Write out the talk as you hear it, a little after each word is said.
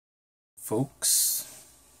folks.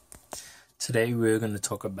 Today we're going to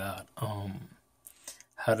talk about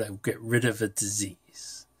how to get rid of a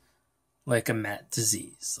disease, like a mat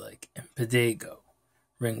disease, like impetigo,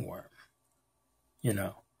 ringworm,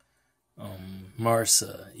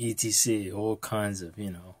 MRSA, etc., all kinds of,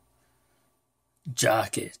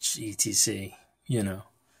 Jock itch, etc.,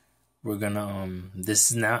 We're gonna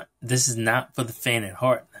this is not for the faint at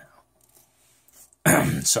heart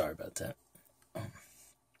now. Sorry about that.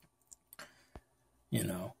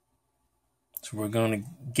 So we're gonna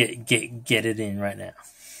get it in right now.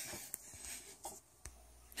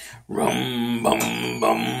 Rum bum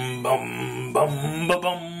bum bum bum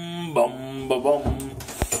bum bum bum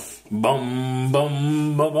bum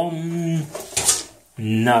bum bum.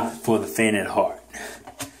 Not for the faint at heart.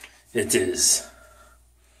 It is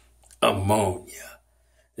ammonia.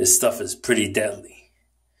 This stuff is pretty deadly.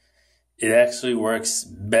 It actually works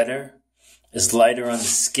better. It's lighter on the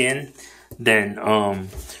skin than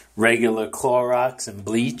regular Clorox and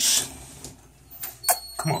bleach.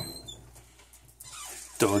 Come on.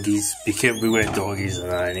 Doggies. Be careful, beware doggies are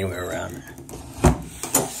not anywhere around here.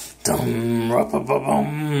 Dum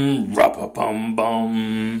rap-a-bum,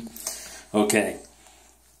 rap-a-bum-bum. Okay.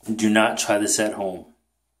 Do not try this at home.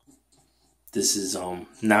 This is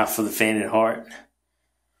not for the faint at heart.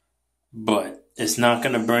 But it's not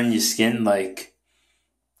gonna burn your skin like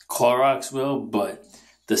Clorox will, but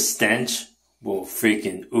the stench will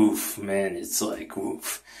freaking oof, man. It's like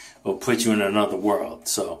oof. It'll put you in another world.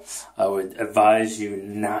 So I would advise you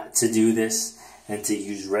not to do this and to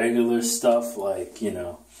use regular stuff like,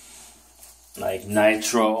 like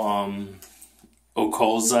nitro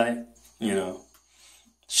ocosite,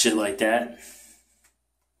 shit like that.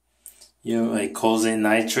 Like colzate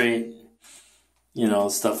nitrate,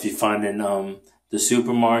 stuff you find in the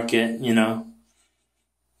supermarket,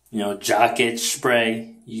 Jock itch spray.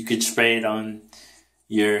 You could spray it on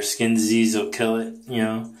your skin disease, it'll kill it,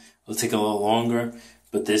 It'll take a little longer,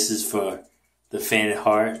 but this is for the faint at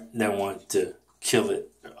heart that want to kill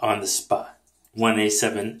it on the spot.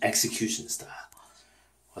 187 execution style.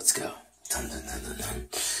 Let's go. Dun, dun, dun, dun, dun.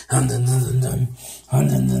 Dun, dun, dun,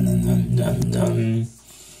 dun, dun, dun, dun, dun, dun.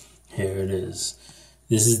 Here it is.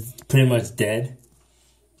 This is pretty much dead,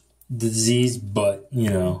 the disease, but,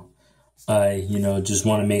 I, just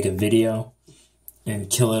want to make a video and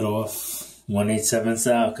kill it off 187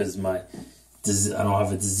 style because I don't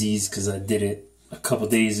have a disease because I did it a couple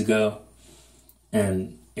days ago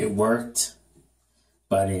and it worked,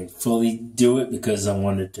 but I didn't fully do it because I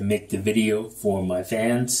wanted to make the video for my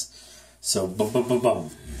fans. So, bum bum bum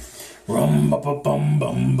bum. Rum bum bum bum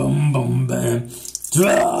bum bum bum bam.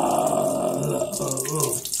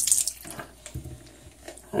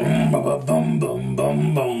 Rum ba bum bum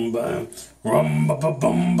bum bum bam. Rum ba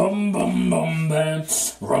bum bum bum bum bam.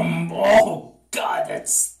 Rum. Oh God, that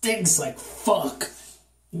stinks like fuck.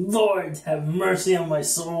 Lord, have mercy on my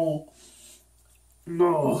soul.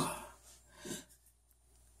 No.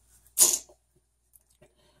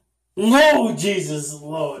 No, Jesus,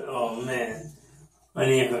 Lord. Oh man, I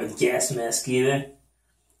didn't have a gas mask either.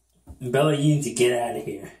 Bella, you need to get out of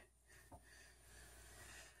here.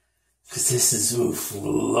 Because this is, oof,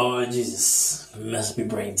 Lord Jesus, mess up your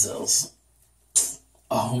brain cells.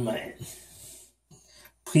 Oh, man.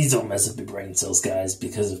 Please don't mess up your brain cells, guys,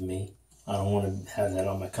 because of me. I don't want to have that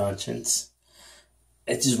on my conscience.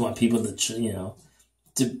 I just want people to,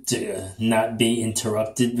 to not be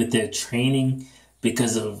interrupted with their training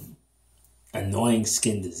because of annoying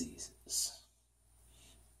skin diseases.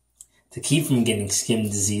 To keep from getting skin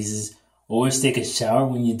diseases, always take a shower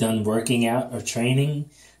when you're done working out or training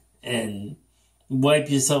and wipe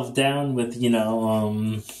yourself down with,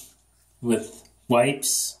 with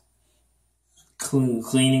wipes,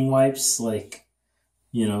 cleaning wipes, like,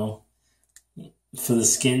 for the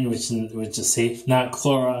skin, which is safe, not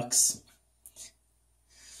Clorox.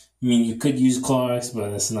 I mean, you could use Clorox,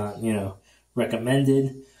 but it's not,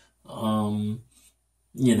 recommended.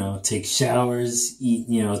 Take showers, eat,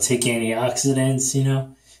 take antioxidants,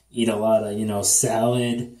 eat a lot of,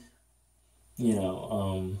 salad,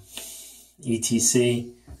 etc.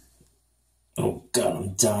 Oh God,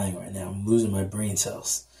 I'm dying right now. I'm losing my brain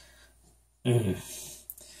cells. Bum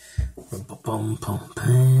bum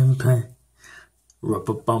bam bam.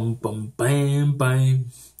 Bum bum bam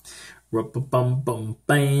bam. Bum bum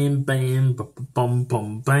bam bam. Bum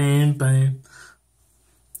bum bam bam.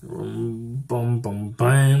 Bum bum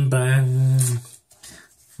bam bam.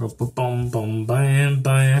 Bum bum bam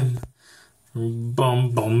bam.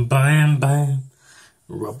 Bum bum bam bam.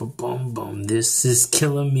 Rubber bum bum. This is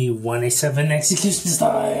killing me. 187 execution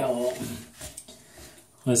style.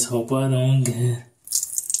 Let's hope I don't get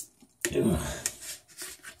It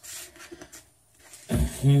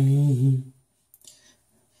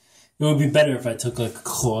would be better if I took like a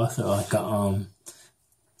cloth or like a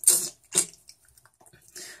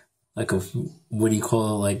what do you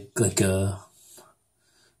call it? Like a.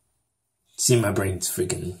 See, my brain's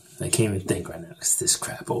freaking. I can't even think right now because this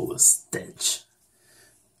crap all the stench.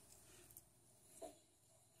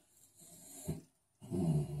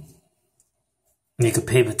 Make a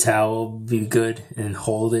paper towel be good and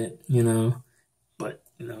hold it, you know. But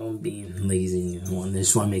you know, I'm being lazy and I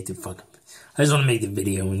just want to make the fucking. I just want to make the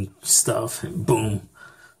video and stuff, and boom.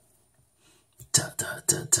 Da da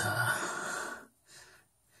da da.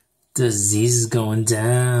 The disease is going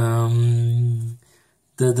down.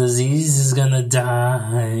 The disease is gonna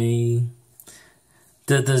die.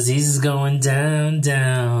 The disease is going down,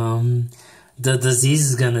 down. The disease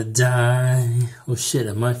is gonna die. Oh shit,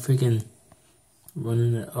 am I freaking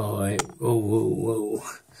running it? Oh, whoa.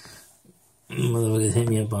 Motherfuckers hit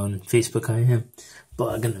me up on Facebook, I am.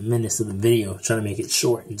 Blogging the minutes of the video, trying to make it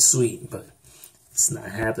short and sweet, but it's not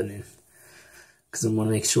happening. Because I want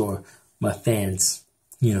to make sure my fans,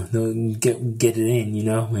 you know, they'll get it in, you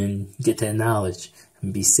know, and get that knowledge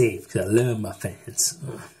and be safe. Because I love my fans.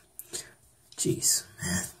 Jeez,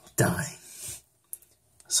 man, I'm dying.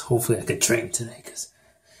 So hopefully I can train today, because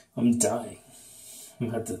I'm dying. I'm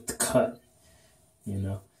going to have to cut, you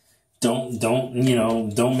know. Don't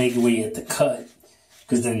make it where you have to cut,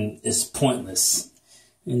 because then it's pointless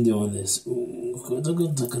in doing this. Do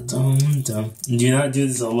not do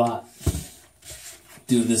this a lot.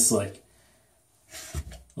 Do this like,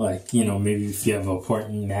 you know, maybe if you have an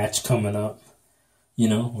important match coming up, you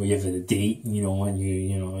know, or you have a date, and you don't want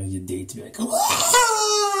your date to be like,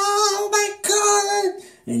 oh my god,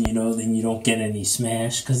 and you know, then you don't get any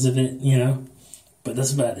smash because of it, you know. But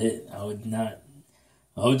that's about it. I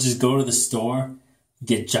would just go to the store,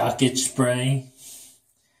 get Jock spray,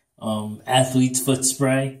 athlete's foot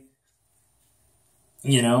spray,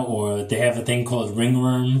 you know, or they have a thing called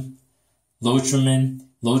ringworm, Lotrimin.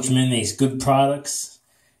 Lotrimin makes good products,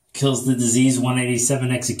 kills the disease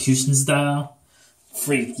 187 execution style.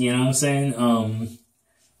 Freak, you know what I'm saying?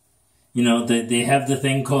 You know, they have the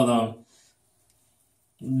thing called,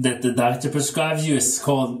 that the doctor prescribes you. It's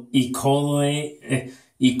called ecolizate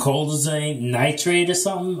nitrate or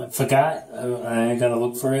something. I forgot. I gotta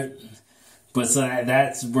look for it. But so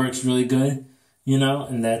that works really good, you know,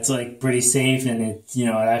 and that's like pretty safe, and it, you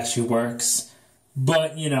know, it actually works.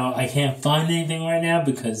 But, you know, I can't find anything right now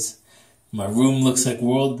because my room looks like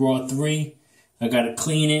World War III. I gotta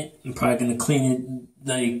clean it. I'm probably gonna clean it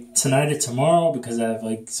like tonight or tomorrow because I have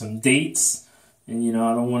like some dates, and you know,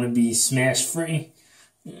 I don't want to be smash free.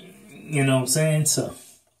 You know what I'm saying? So,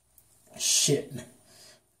 shit.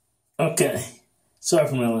 Okay. Sorry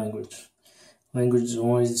for my language. Language,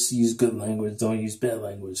 always use good language. Don't use bad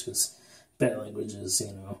language, because bad language is,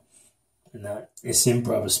 you know, it's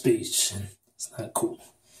improper speech, and it's not cool.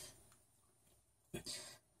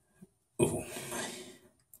 Ooh.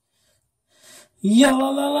 Ya la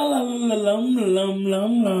la la la la lum lum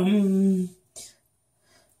lum lum.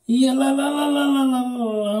 Ya la la la la la la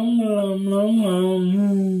lum lum lum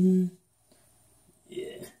lum.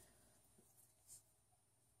 Yeah.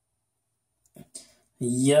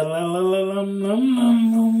 Ya la la la lum lum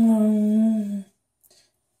lum lum.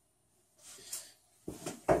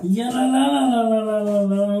 Ya la la la la la la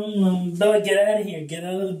lum lum. Bella, get out of here. Get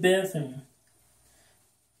out of the bathroom.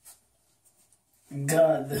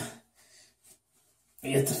 God.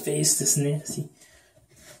 We have to face this nasty.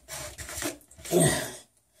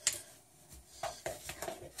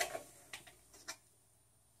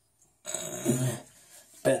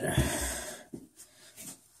 Better.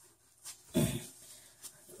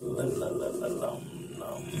 La la la la lum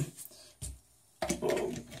lum.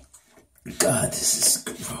 Oh God, this is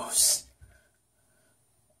gross.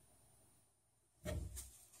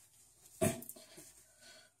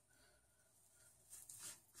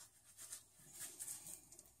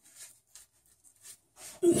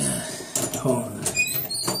 Hold on.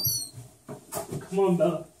 Come on,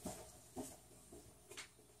 Bella.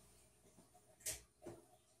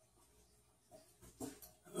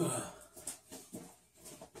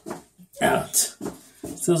 Out.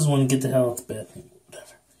 Still doesn't want to get the hell out of the bathroom.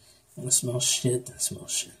 Whatever. I want to smell shit, then smell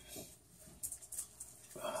shit.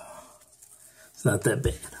 It's not that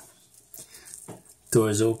bad.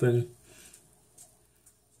 Doors open.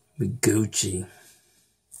 We Gucci.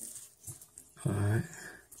 Alright.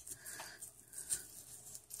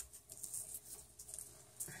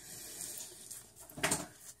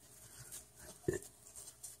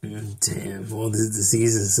 Damn, all these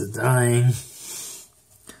diseases are dying.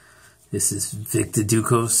 This is Victor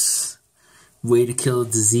Ducos way to kill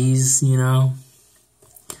disease, you know.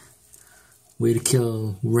 Way to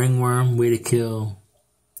kill ringworm, way to kill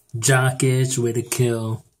jock itch, way to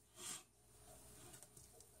kill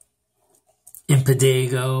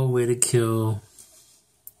impetigo, way to kill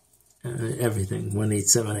everything.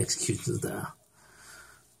 187 execution style.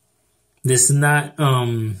 This is not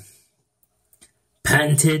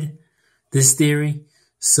patented, this theory,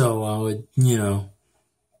 so I would, you know,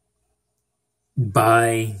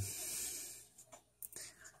 buy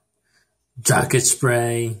jock itch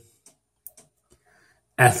spray,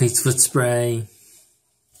 athlete's foot spray,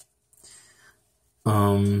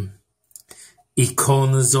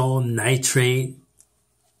 econazole nitrate,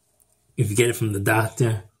 if you get it from the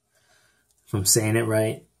doctor, if I'm saying it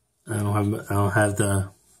right. I don't have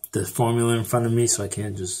the formula in front of me, so I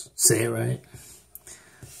can't just say it right,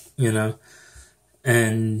 you know.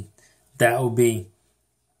 And that would be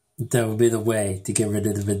the way to get rid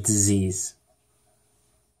of the disease.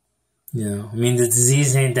 You know, I mean, the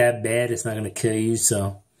disease ain't that bad. It's not going to kill you,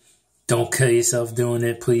 so don't kill yourself doing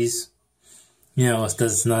it, please. You know,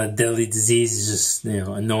 it's not a deadly disease. It's just, you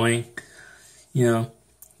know, annoying. You know,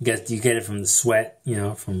 you get it from the sweat, you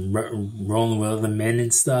know, from rolling with other men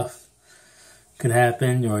and stuff. Could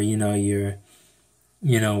happen. Or, you know, you're,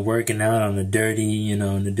 you know, working out on a dirty, you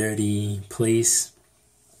know, in a dirty place.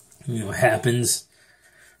 You know, it happens.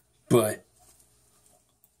 But,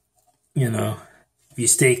 you know, if you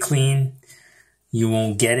stay clean, you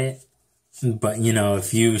won't get it. But, you know,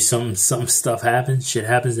 if some stuff happens, shit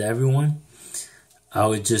happens to everyone, I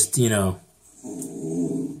would just, you know,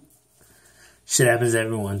 shit happens to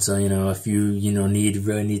everyone. So, you know, if you, you know,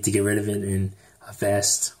 really need to get rid of it in a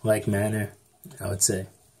fast-like manner, I would say,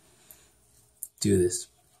 do this.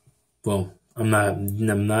 Well, I'm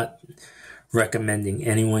not recommending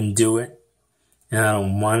anyone do it. And I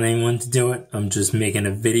don't want anyone to do it. I'm just making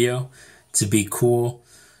a video to be cool.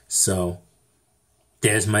 So,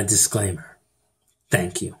 there's my disclaimer.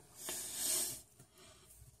 Thank you.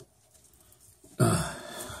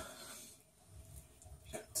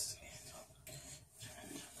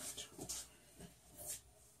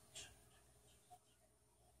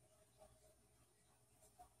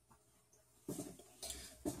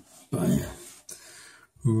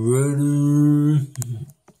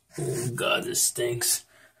 Oh God, this stinks.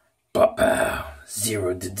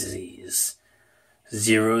 Zero disease.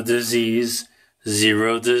 Zero disease.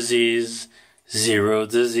 Zero disease. Zero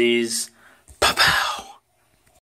disease.